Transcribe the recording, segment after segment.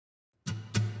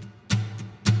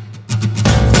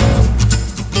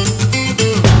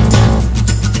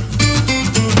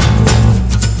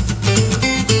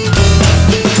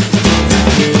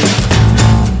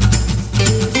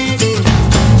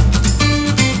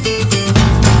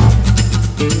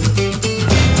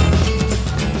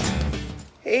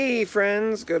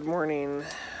friends, good morning.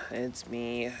 It's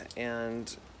me,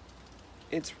 and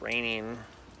it's raining.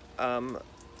 I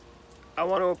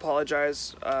want to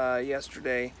apologize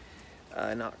yesterday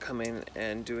not coming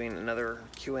and doing another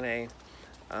Q&A.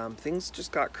 Things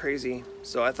just got crazy,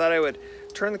 so I thought I would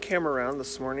turn the camera around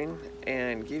this morning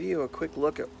and give you a quick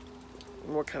look at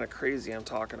what kind of crazy I'm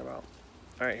talking about.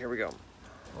 All right, here we go.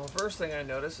 Well, first thing I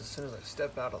noticed as soon as I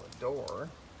step out of the door,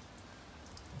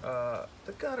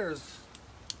 the gutter's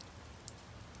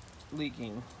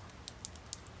leaking.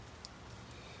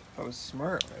 If I was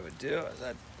smart, what I would do is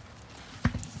I'd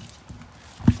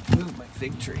move my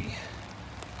fig tree.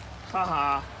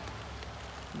 Haha.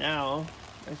 Now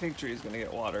my fig tree is going to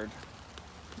get watered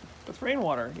with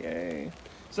rainwater. Yay.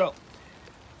 So,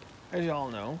 as y'all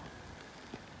know,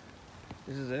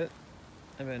 this is it.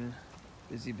 I've been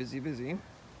busy.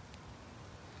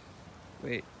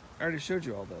 Wait, I already showed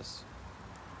you all this.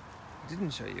 I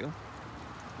didn't show you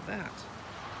that.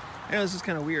 I know this is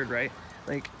kind of weird, right?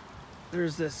 Like,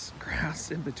 there's this grass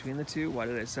in between the two. Why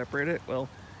did I separate it? Well,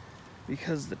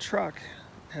 because the truck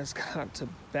has got to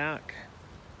back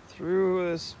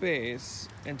through the space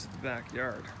into the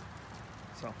backyard.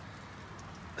 So,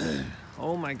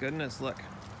 oh my goodness, look.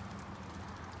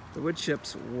 The wood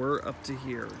chips were up to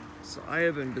here. So I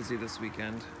have been busy this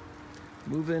weekend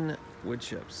moving wood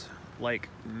chips like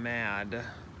mad.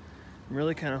 I'm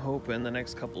really kind of hoping the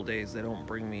next couple days they don't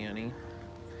bring me any,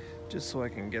 just so I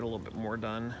can get a little bit more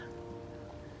done.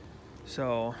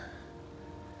 So,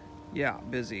 yeah,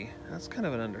 busy. That's kind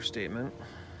of an understatement.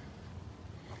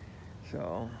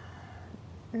 So,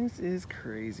 this is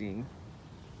crazy.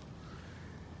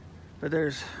 But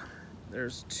there's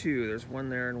two. There's one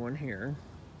there and one here.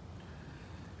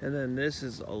 And then this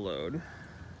is a load.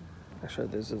 Actually,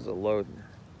 this is a load,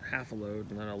 half a load,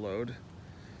 and then a load.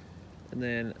 And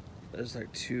then there's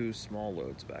like two small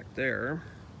loads back there.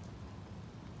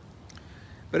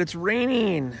 But it's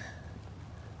raining.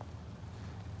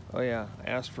 Oh yeah, I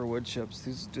asked for wood chips.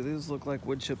 Do these look like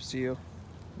wood chips to you?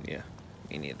 Yeah,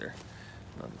 me neither.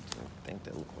 I don't think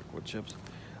they look like wood chips.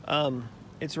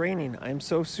 It's raining. I'm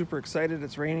so super excited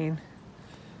it's raining.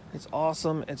 It's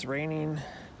awesome, it's raining.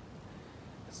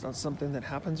 It's not something that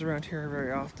happens around here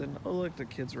very often. Oh look, the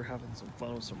kids were having some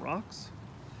fun with some rocks.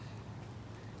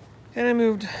 And I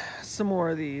moved some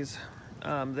more of these.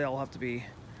 They all have to be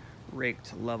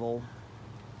raked level.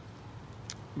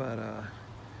 But a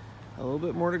little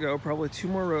bit more to go, probably 2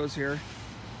 more rows here.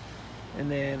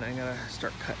 And then I gotta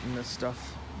start cutting this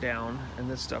stuff down, and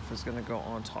this stuff is gonna go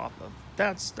on top of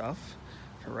that stuff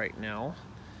for right now.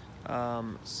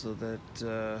 So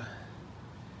that,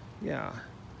 yeah,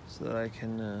 so that I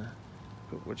can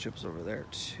put wood chips over there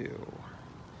too.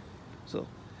 So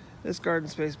this garden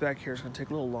space back here is gonna take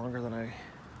a little longer than I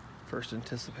first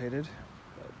anticipated.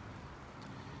 But,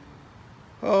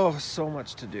 oh, so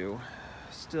much to do.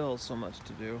 Still so much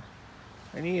to do.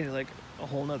 I need like a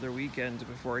whole nother weekend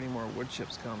before any more wood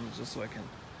chips come, just so I can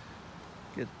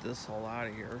get this all out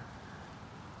of here.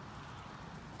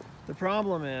 The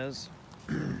problem is,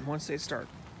 once they start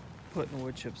putting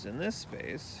wood chips in this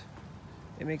space,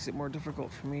 it makes it more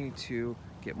difficult for me to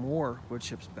get more wood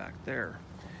chips back there.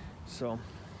 So,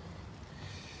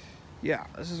 yeah,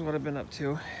 this is what I've been up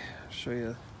to. I'll show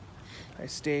you. I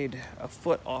stayed a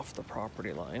foot off the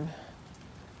property line.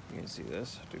 You can see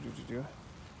this. So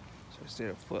I stayed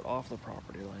a foot off the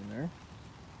property line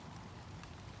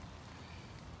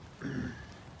there.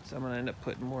 So I'm gonna end up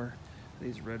putting more of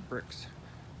these red bricks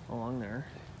along there.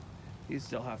 These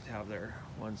still have to have their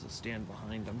ones that stand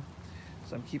behind them.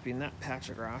 So I'm keeping that patch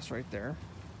of grass right there.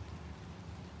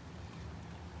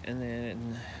 And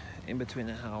then in between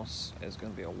the house is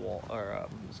gonna be a wall, or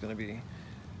there's gonna be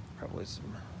probably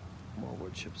some more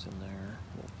wood chips in there,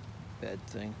 little bed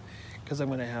thing, because I'm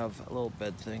gonna have a little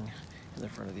bed thing in the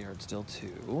front of the yard still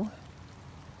too.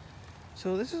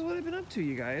 So this is what I've been up to,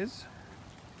 you guys.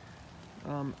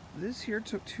 This here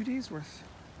took 2 days worth.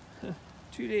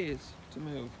 2 days to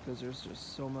move because there's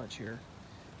just so much here.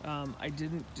 I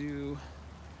didn't do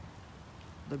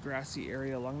the grassy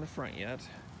area along the front yet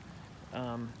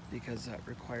because that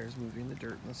requires moving the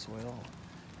dirt and the soil.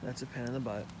 That's a pain in the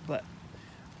butt, but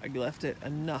I left it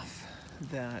enough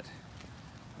that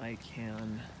I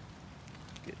can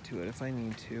get to it if I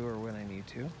need to or when I need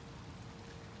to.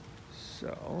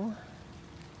 So,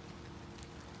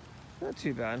 not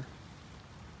too bad.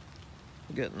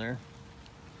 We're getting there.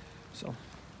 So,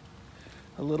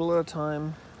 a little at a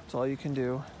time, that's all you can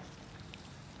do.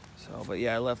 So, but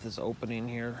yeah, I left this opening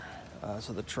here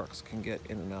so the trucks can get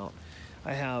in and out.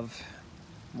 I have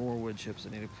more wood chips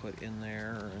I need to put in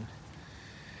there and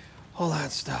all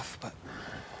that stuff, but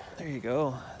there you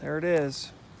go. There it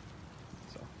is.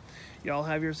 Y'all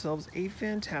have yourselves a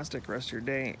fantastic rest of your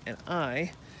day, and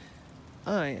I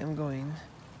am going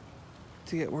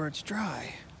to get where it's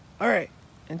dry. All right,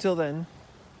 until then,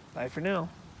 bye for now.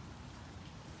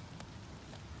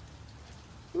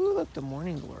 Ooh, look, the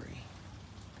morning glory.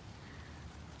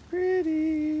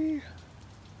 Pretty.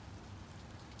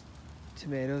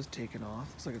 Tomatoes taken off.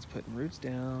 Looks like it's putting roots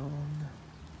down.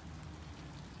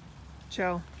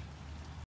 Ciao.